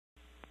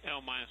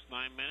Hotel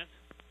 -9 minutes.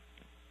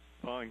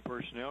 Following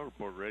personnel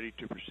report ready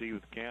to proceed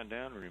with the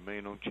countdown and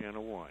remain on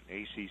channel 1.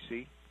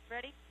 ACC.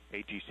 Ready.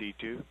 ATC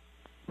 2.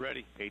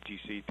 Ready.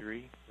 ATC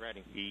 3.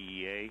 Ready.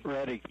 EEA.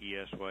 Ready.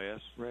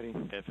 ESYS. Ready.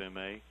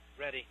 FMA.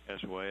 Ready.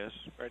 SYS.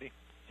 Ready.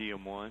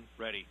 TM1.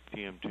 Ready.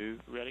 TM2.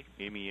 Ready.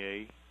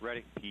 MEA.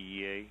 Ready.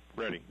 PEA.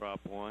 Ready.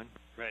 Prop 1.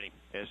 Ready.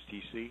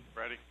 STC.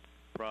 Ready.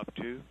 Prop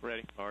 2.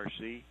 Ready.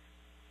 RC.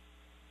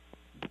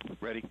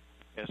 Ready.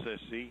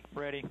 SSC.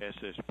 Ready.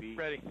 SSP.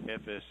 Ready.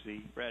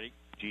 FSC. Ready.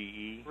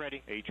 GE.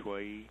 Ready.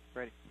 HYE.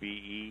 Ready.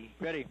 VE.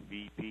 Ready.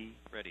 VP.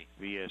 Ready.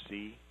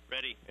 VSE.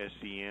 Ready.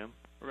 SCM.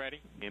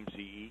 Ready.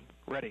 MCE.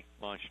 Ready.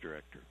 Launch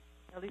Director.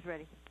 LD's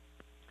ready.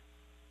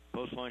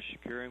 Post-launch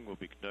securing will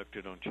be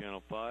conducted on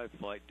Channel 5.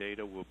 Flight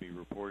data will be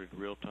reported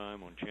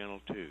real-time on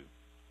Channel 2.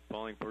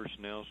 Following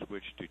personnel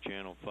switch to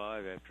Channel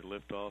 5 after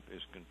liftoff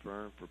is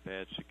confirmed for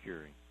pad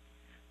securing.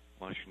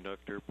 Launch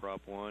conductor, Prop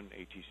 1,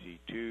 ATC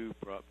 2,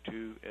 Prop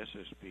 2,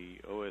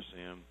 SSP,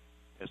 OSM,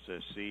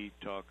 SSC,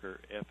 Talker,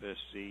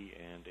 FSC,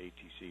 and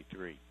ATC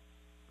 3.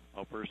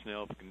 All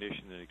personnel, if a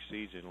condition that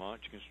exceeds a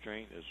launch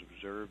constraint is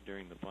observed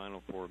during the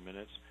final 4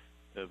 minutes,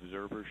 the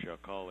observer shall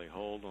call a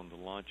hold on the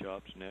Launch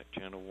Ops Net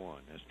Channel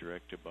 1 as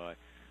directed by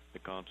the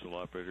console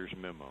operator's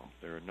memo.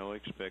 There are no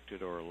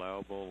expected or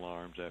allowable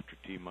alarms after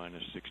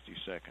T-minus 60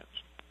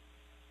 seconds.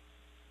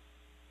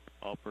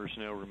 All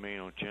personnel remain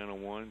on Channel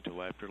 1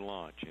 until after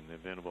launch. In the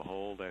event of a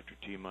hold after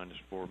T-minus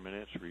 4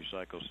 minutes,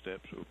 recycle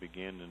steps will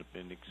begin in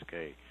Appendix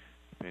K.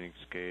 Appendix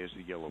K is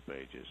the yellow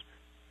pages.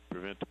 To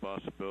prevent the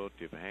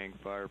possibility of a hang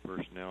fire,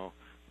 personnel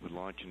with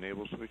launch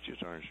enable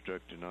switches are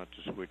instructed not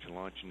to switch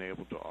launch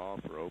enable to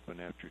off or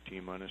open after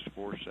T-minus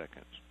 4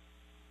 seconds.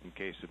 In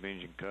case of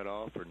engine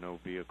cutoff or no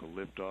vehicle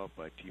liftoff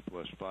by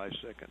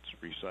T+5 seconds,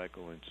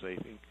 recycle and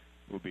safing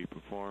will be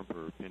performed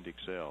per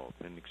Appendix L.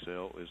 Appendix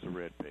L is the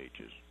red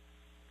pages.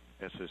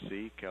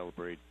 SSC,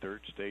 calibrate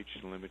third stage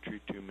telemetry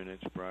 2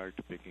 minutes prior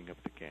to picking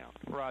up the count.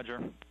 Roger.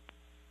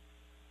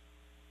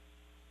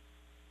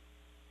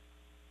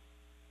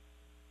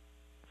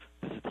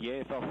 This is the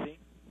AFLC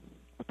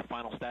with the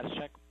final status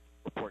check.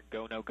 Report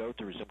go, no go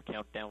to resume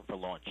countdown for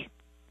launch.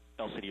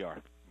 LCDR.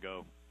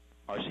 Go.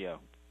 RCO.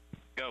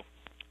 Go.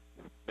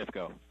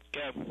 MIFCO.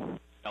 Go.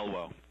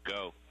 LWO.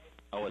 Go.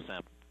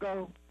 OSM.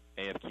 Go.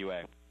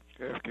 AFQA.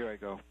 AFQA,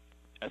 go.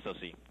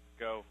 SOC.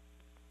 Go.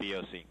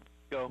 BOC.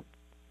 Go.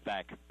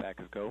 BAC. BAC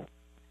is go.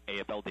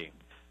 AFLD.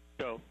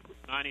 Go.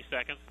 90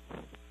 seconds.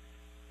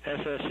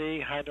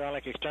 SSC,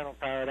 hydraulic external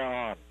power to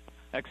on.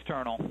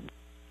 External.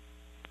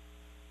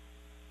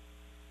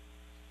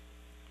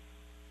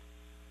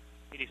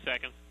 80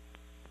 seconds.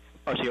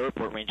 RCO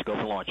report range go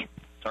for launch.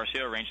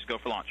 RCO range is go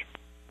for launch.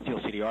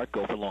 CLCDR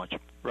go for launch.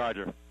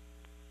 Roger.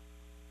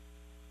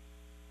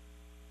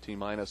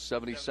 T-minus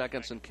 70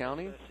 seconds and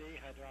counting.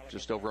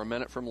 Just over a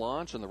minute from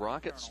launch, and the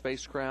rocket,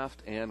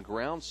 spacecraft, and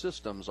ground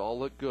systems all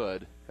look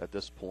good at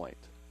this point.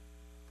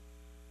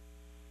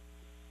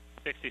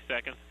 60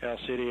 seconds.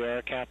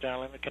 LCDR,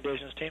 countdown limit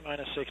conditions,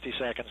 T-minus 60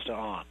 seconds to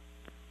on.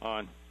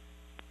 On.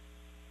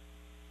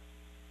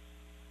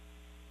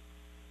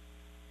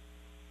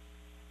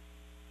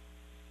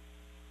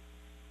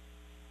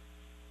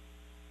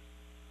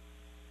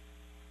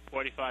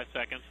 .45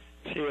 seconds.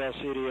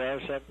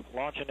 CLCDR,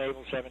 launch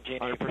enabled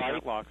 17A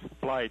flight. Lock.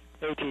 Flight.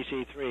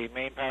 ATC 3,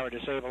 main power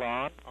disable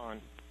on.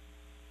 On.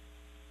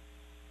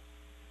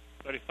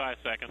 35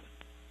 seconds.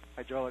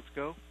 Hydraulics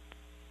go.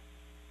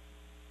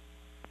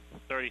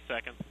 30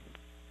 seconds.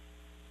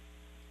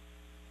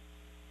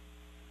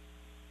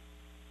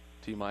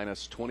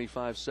 T-minus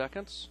 25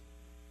 seconds.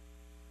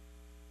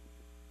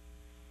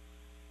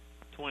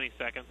 20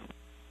 seconds.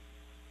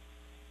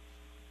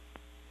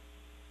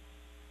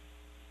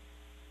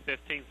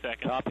 15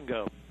 seconds. Top and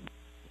go.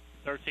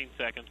 13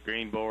 seconds.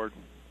 Green board.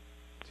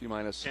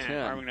 T-minus 10,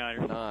 10,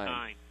 9,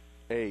 9,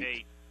 8,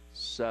 8,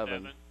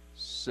 7,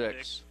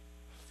 6,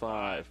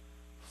 5,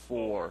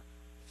 4,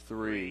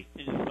 3,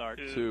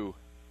 2,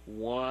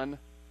 1.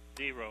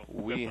 0.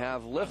 We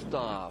have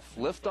liftoff.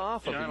 Liftoff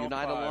of the Channel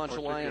United 5 Launch for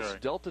Alliance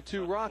securing. Delta II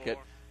rocket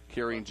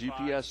carrying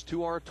GPS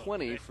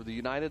 2R-20 for the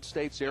United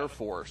States Air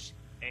Force.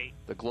 8.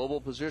 The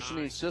global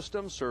positioning 9.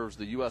 system serves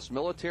the U.S.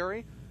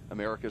 military,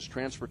 America's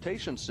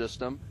transportation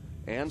system,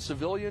 and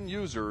civilian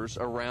users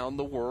around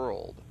the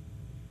world.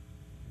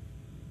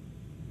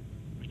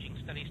 Reaching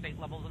steady state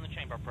levels in the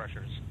chamber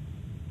pressures.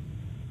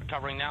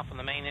 Recovering now from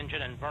the main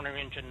engine and burner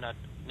engine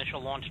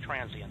initial launch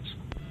transients.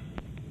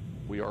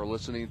 We are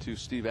listening to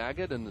Steve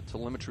Agate in the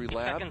telemetry 6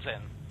 lab, seconds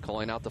in.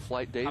 calling out the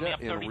flight data Coming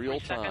up in 33 real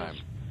seconds. time.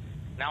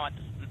 Now at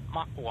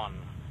Mach 1.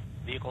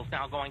 Vehicle's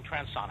now going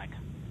transonic.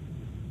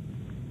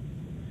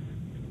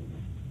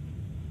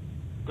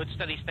 Good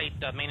steady state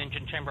main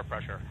engine chamber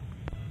pressure.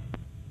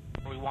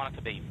 Where we want it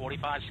to be,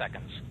 45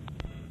 seconds.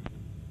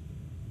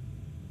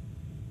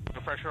 The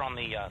pressure on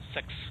the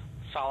 6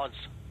 solids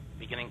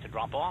beginning to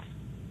drop off.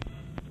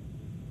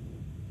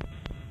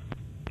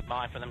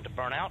 By for them to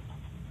burn out.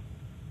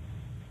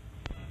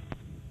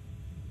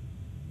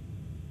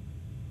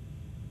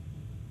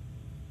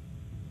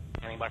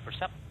 Standing by for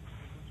SEP.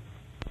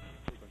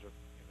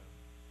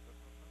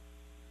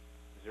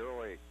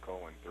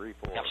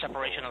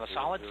 separation of the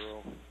solids.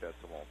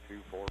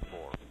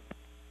 0.244.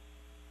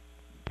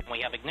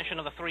 We have ignition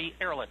of the 3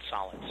 airlet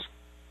solids.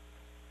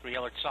 3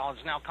 airlet solids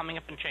now coming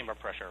up in chamber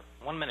pressure.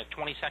 1 minute,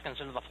 20 seconds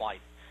into the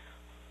flight.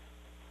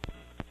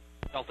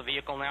 Delta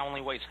vehicle now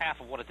only weighs half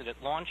of what it did at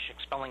launch,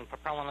 expelling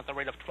propellant at the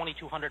rate of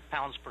 2,200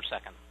 pounds per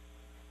second.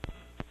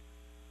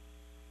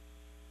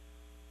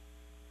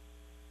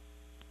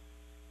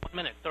 1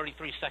 minute,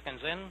 33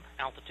 seconds in.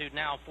 Altitude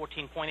now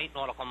 14.8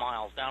 nautical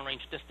miles.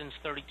 Downrange distance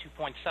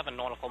 32.7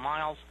 nautical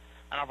miles.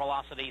 And our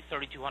velocity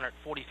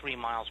 3,243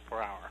 miles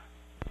per hour.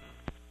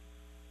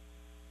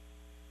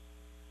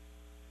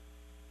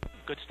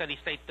 Good steady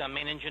state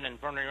main engine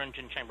and burner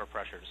engine chamber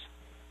pressures.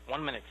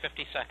 1 minute,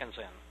 50 seconds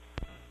in.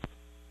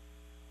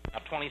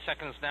 20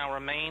 seconds now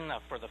remain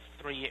for the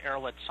 3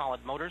 airlet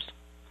solid motors.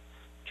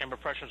 Chamber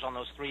pressures on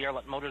those 3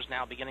 airlet motors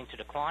now beginning to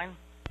decline.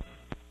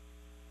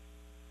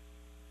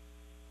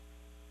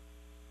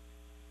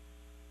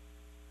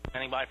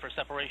 Standing by for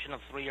separation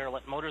of 3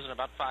 airlet motors in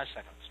about 5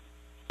 seconds.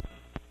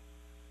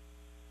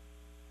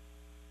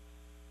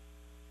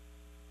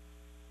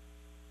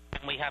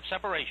 And we have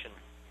separation.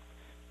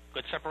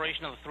 Good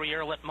separation of the 3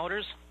 airlet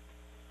motors.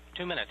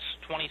 2 minutes,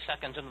 20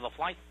 seconds into the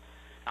flight.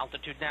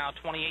 Altitude now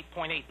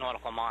 28.8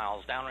 nautical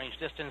miles. Downrange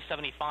distance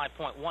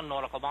 75.1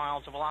 nautical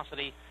miles.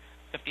 Velocity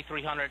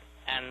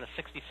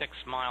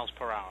 5,366 miles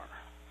per hour.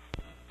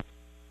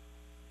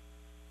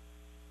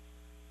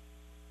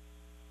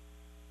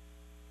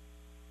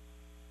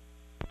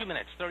 Two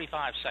minutes,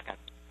 35 seconds.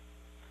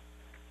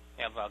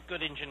 We have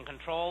good engine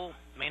control.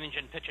 Main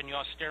engine pitch and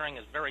yaw steering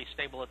is very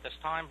stable at this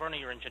time. Burner,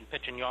 your engine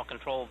pitch and yaw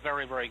control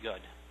very, very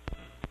good.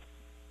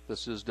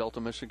 This is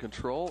Delta Mission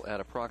Control at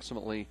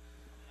approximately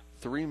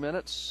 3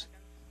 minutes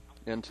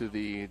into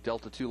the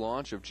Delta II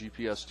launch of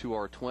GPS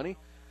 2R-20.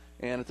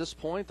 And at this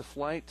point, the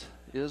flight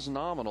is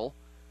nominal.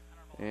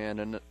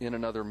 And in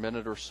another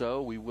minute or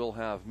so, we will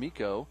have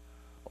MECO,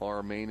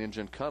 our main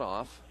engine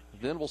cutoff.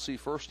 Then we'll see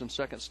first and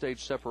second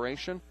stage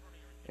separation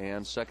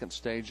and second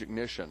stage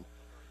ignition.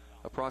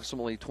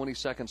 Approximately 20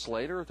 seconds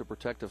later, the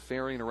protective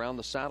fairing around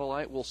the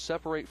satellite will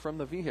separate from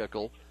the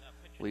vehicle,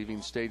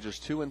 leaving stages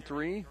 2 and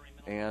 3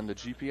 and the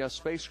GPS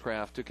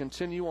spacecraft to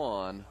continue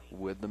on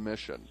with the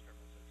mission.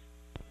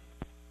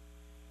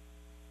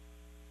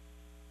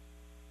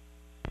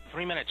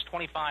 3 minutes,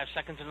 25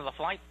 seconds into the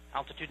flight.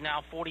 Altitude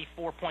now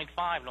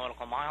 44.5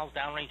 nautical miles.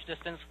 Downrange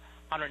distance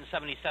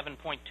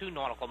 177.2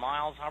 nautical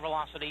miles. Our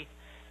velocity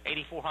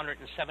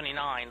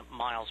 8,479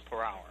 miles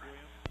per hour.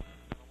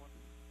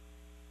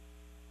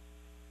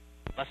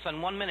 Less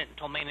than 1 minute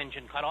until main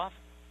engine cutoff.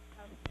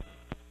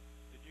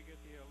 Did you get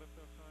the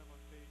liftoff time on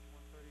page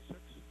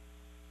 136?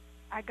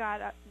 I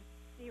got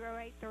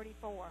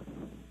 0834.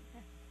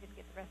 Didn't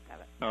get the rest of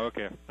it. Oh,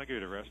 okay. I'll give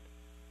you the rest.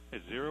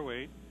 It's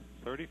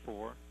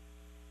 0834,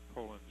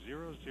 colon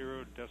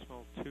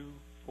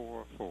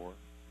 00.244.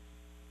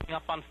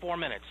 Up on 4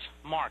 minutes.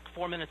 Mark,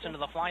 4 minutes into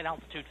the flight.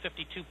 Altitude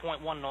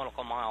 52.1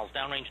 nautical miles.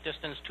 Downrange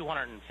distance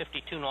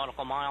 252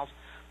 nautical miles.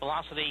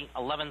 Velocity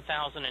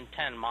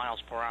 11,010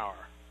 miles per hour.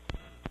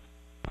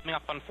 Coming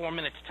up on 4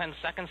 minutes, 10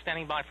 seconds.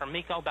 Standing by for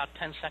MECO about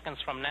 10 seconds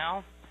from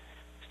now.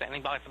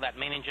 Standing by for that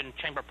main engine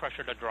chamber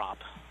pressure to drop.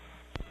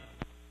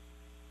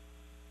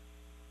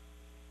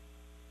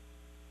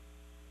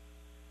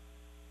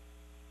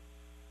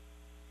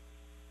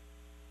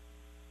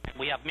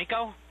 We have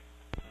MECO.